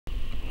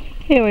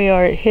Here we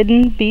are at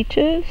Hidden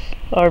Beaches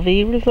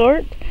RV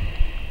Resort,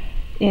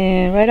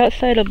 and right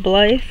outside of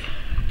Blythe,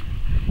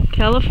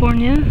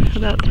 California,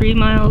 about 3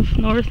 miles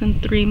north and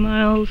 3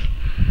 miles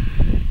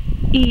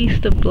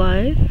east of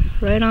Blythe,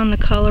 right on the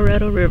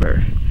Colorado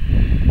River.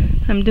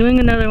 I'm doing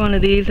another one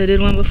of these. I did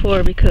one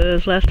before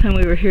because last time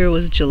we were here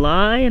was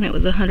July and it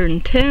was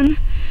 110.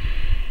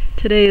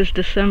 Today is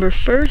December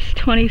 1st,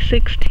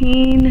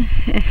 2016,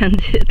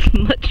 and it's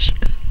much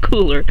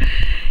cooler,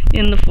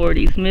 in the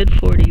 40s, mid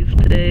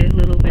 40s today. A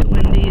little bit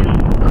windy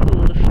and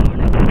cool this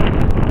morning,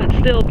 but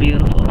still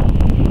beautiful.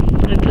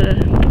 It's a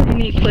pretty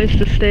neat place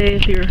to stay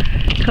if you're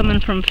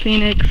coming from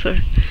Phoenix or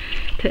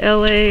to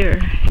LA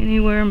or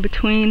anywhere in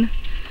between.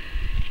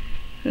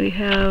 We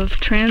have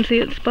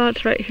transient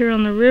spots right here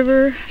on the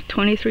river,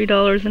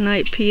 $23 a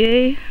night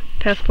PA,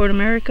 Passport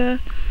America.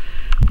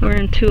 We're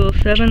in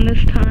 207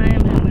 this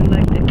time, and we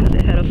liked it because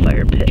it had a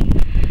fire pit.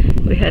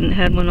 We hadn't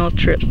had one all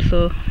trip,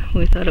 so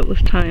we thought it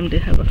was time to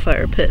have a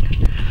fire pit.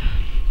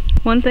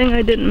 One thing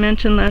I didn't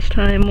mention last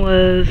time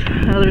was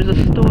how there's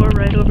a store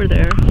right over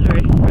there,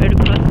 sorry, right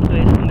across the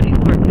way, somebody's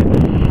parked there,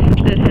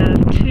 that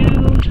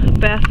have 2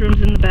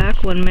 bathrooms in the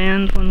back, one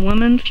man's, one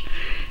woman's,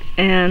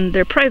 and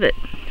they're private,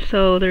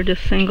 so they're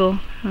just single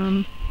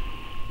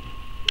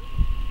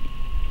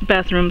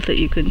bathrooms that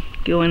you could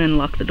go in and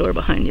lock the door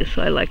behind you,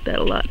 so I like that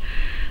a lot.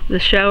 The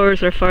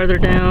showers are farther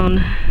down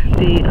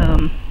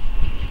the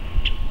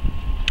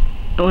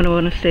I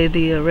want to say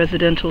the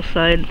residential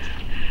side,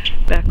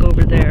 back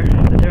over there,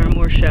 but there are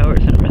more showers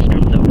and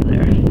restrooms over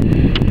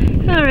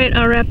there. Alright,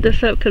 I'll wrap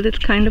this up because it's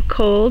kind of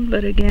cold,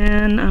 but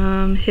again,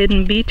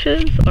 Hidden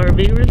Beaches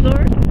RV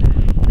Resort.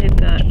 They've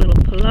got little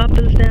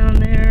palapas down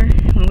there.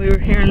 When we were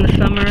here in the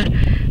summer,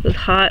 it was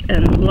hot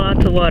and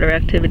lots of water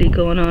activity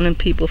going on and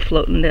people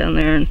floating down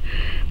there and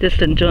just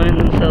enjoying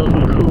themselves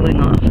and cooling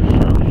off, so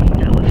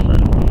that was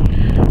fun.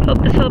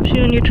 Hope this helps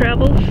you in your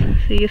travels.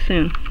 See you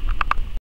soon.